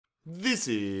This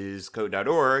is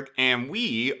code.org, and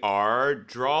we are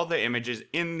draw the images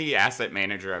in the asset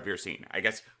manager of your scene. I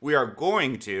guess we are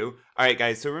going to. All right,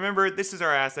 guys, so remember, this is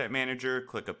our asset manager,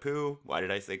 Clickapoo. Why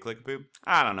did I say Clickapoo?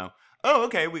 I don't know. Oh,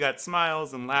 okay, we got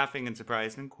smiles and laughing and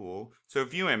surprised and cool. So a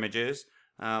few images.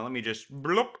 Let me just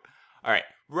bloop. All right,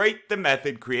 write the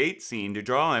method create scene to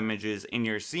draw images in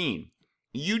your scene.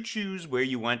 You choose where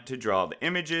you want to draw the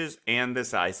images and the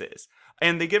sizes.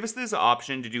 And they give us this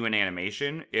option to do an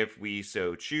animation if we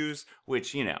so choose,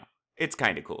 which, it's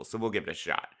kind of cool, so we'll give it a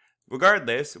shot.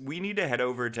 Regardless, we need to head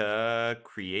over to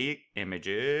create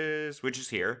images, which is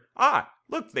here.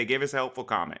 Look, they gave us a helpful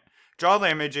comment. Draw the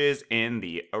images in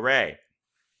the array.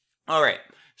 All right,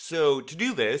 so to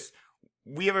do this,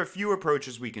 we have a few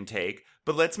approaches we can take,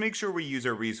 but let's make sure we use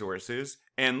our resources.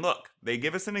 And look, they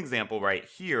give us an example right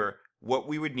here what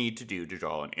we would need to do to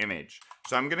draw an image.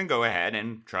 So I'm going to go ahead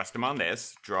and trust them on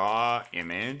this, draw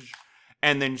image,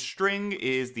 and then string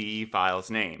is the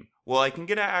file's name. Well, I can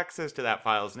get access to that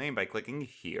file's name by clicking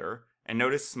here, and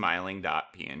notice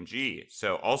smiling.png.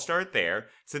 So I'll start there.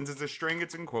 Since it's a string,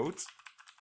 it's in quotes.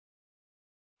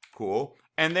 Cool.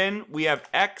 And then we have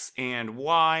X and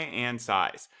Y and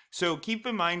size. So keep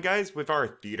in mind, guys, with our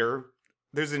theater,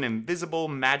 there's an invisible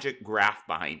magic graph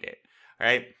behind it,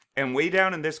 right? And way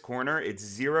down in this corner,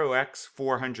 it's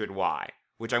 0x400y,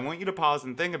 which I want you to pause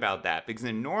and think about that, because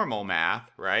in normal math,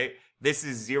 right, this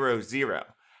is 0, 0.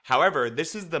 However,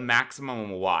 this is the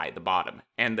maximum y, the bottom,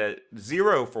 and the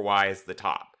 0 for y is the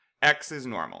top. X is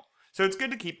normal. So it's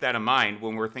good to keep that in mind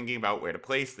when we're thinking about where to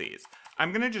place these.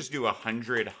 I'm going to just do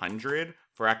 100, 100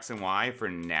 for X and Y for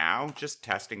now, just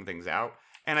testing things out.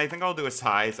 And I think I'll do a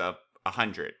size of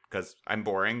 100, because I'm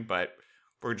boring, but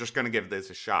we're just going to give this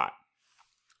a shot.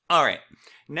 All right,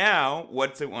 now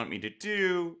what's it want me to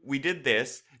do? We did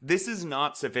this. This is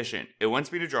not sufficient. It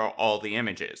wants me to draw all the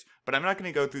images, but I'm not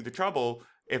going to go through the trouble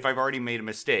if I've already made a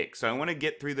mistake. So I want to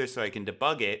get through this so I can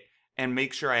debug it and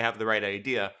make sure I have the right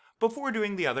idea before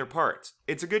doing the other parts.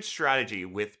 It's a good strategy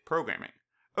with programming.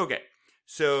 Okay,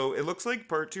 so it looks like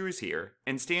part 2 is here.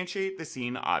 Instantiate the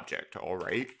scene object, all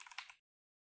right.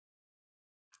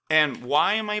 And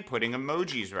why am I putting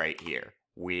emojis right here?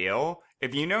 Well,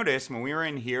 if you notice, when we were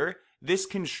in here, this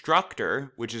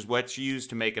constructor, which is what's used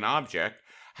to make an object,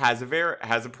 has a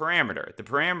parameter. The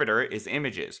parameter is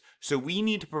images. So we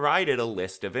need to provide it a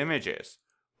list of images.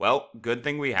 Well, good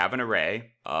thing we have an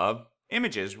array of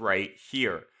images right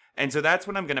here. And so that's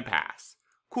what I'm going to pass.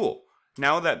 Cool.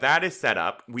 Now that that is set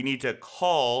up, we need to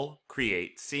call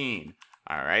create scene.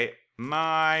 All right.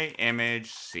 My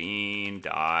image scene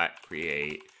dot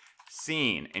create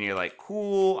scene. And you're like,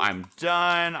 cool, I'm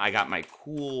done. I got my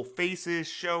cool faces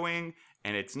showing,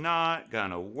 and it's not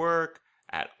gonna work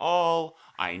at all.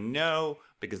 I know,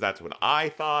 because that's what I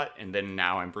thought, and then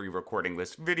now I'm re-recording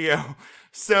this video.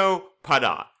 So,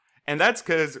 pada. And that's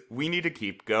because we need to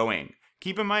keep going.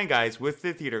 Keep in mind, guys, with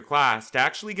the theater class, to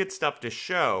actually get stuff to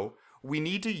show, we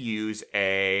need to use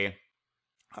a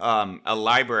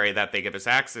library that they give us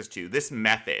access to, this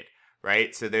method.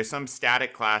 Right? So there's some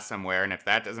static class somewhere, and if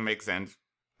that doesn't make sense,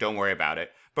 don't worry about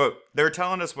it. But they're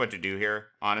telling us what to do here,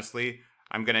 honestly.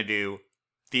 I'm going to do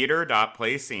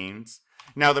theater.playScenes.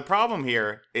 Now, the problem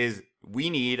here is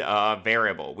we need a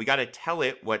variable. We got to tell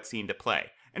it what scene to play.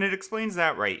 And it explains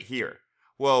that right here.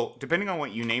 Well, depending on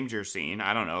what you named your scene,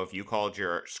 I don't know, if you called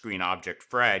your screen object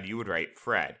Fred, you would write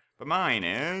Fred. But mine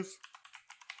is...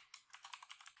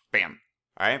 Bam.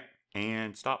 All right?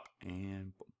 And stop.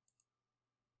 And boom.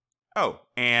 Oh,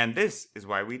 and this is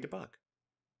why we debug.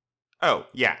 Oh,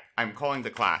 yeah, I'm calling the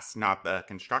class, not the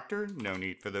constructor. No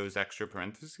need for those extra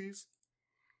parentheses.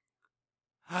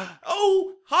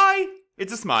 Oh, hi!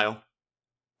 It's a smile.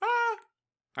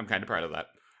 I'm kind of proud of that.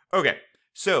 Okay,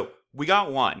 so we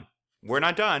got one. We're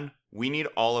not done. We need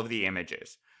all of the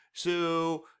images.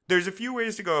 So there's a few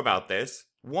ways to go about this.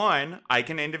 One, I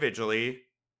can individually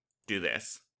do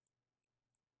this.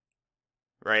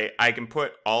 Right? I can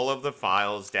put all of the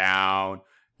files down,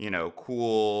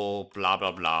 cool, blah,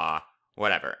 blah, blah,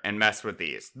 whatever, and mess with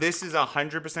these. This is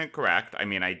 100% correct. I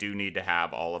mean, I do need to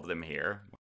have all of them here.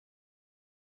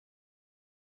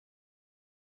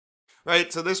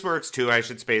 Right? So this works too. I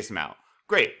should space them out.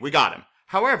 Great, we got them.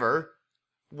 However,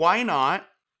 why not?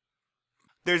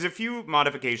 There's a few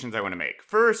modifications I want to make.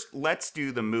 First, let's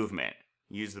do the movement.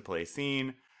 Use the play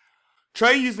scene.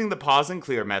 Try using the pause and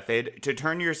clear method to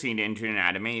turn your scene into an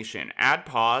animation. Add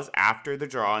pause after the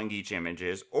drawing each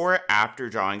images or after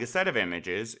drawing a set of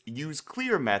images. Use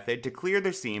clear method to clear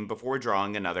the scene before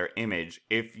drawing another image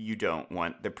if you don't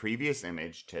want the previous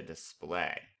image to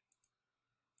display.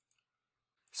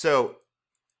 So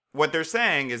what they're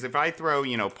saying is if I throw,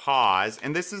 pause,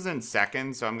 and this is in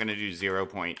seconds, so I'm going to do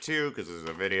 0.2 because this is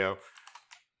a video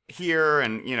here,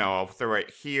 and, I'll throw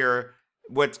it here.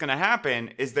 What's going to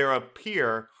happen is they'll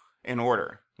appear in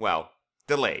order. Well,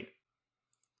 delayed.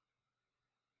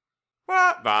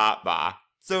 Bah, bah, bah.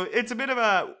 So it's a bit of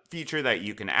a feature that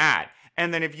you can add.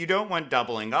 And then if you don't want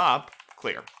doubling up,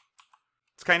 clear.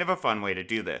 It's kind of a fun way to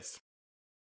do this.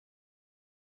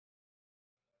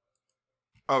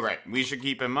 All right, we should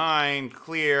keep in mind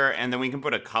clear, and then we can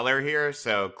put a color here.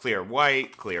 So clear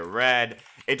white, clear red.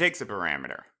 It takes a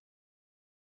parameter.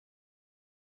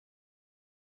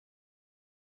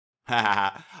 All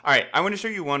right, I want to show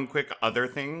you one quick other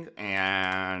thing,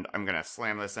 and I'm going to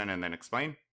slam this in and then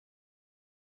explain.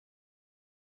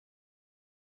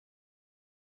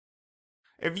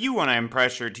 If you want to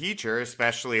impress your teacher,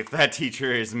 especially if that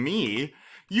teacher is me,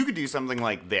 you could do something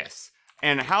like this.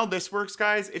 And how this works,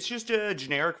 guys, it's just a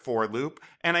generic for loop,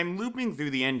 and I'm looping through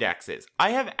the indexes.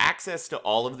 I have access to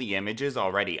all of the images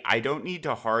already. I don't need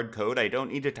to hard code. I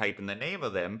don't need to type in the name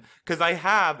of them, because I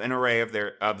have an array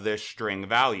of the string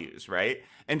values, right?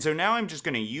 And so now I'm just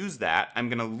going to use that. I'm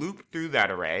going to loop through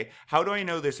that array. How do I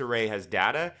know this array has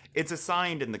data? It's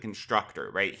assigned in the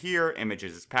constructor. Right here,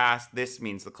 images is passed. This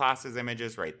means the class's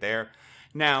images right there.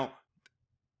 Now,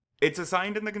 it's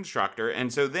assigned in the constructor,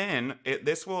 and so then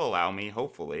this will allow me,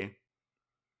 hopefully,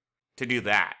 to do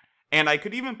that. And I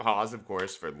could even pause, of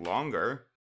course, for longer.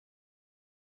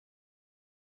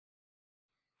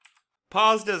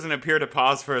 Pause doesn't appear to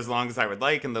pause for as long as I would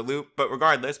like in the loop, but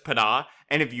regardless, pada.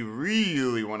 And if you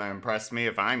really want to impress me,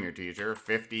 if I'm your teacher,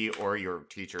 50, or your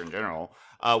teacher in general,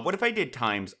 what if I did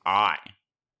times I?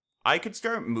 I could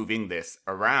start moving this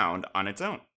around on its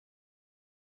own.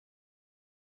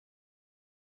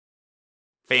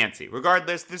 Fancy.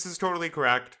 Regardless, this is totally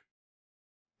correct.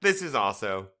 This is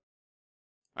also.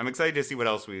 I'm excited to see what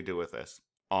else we do with this.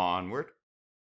 Onward.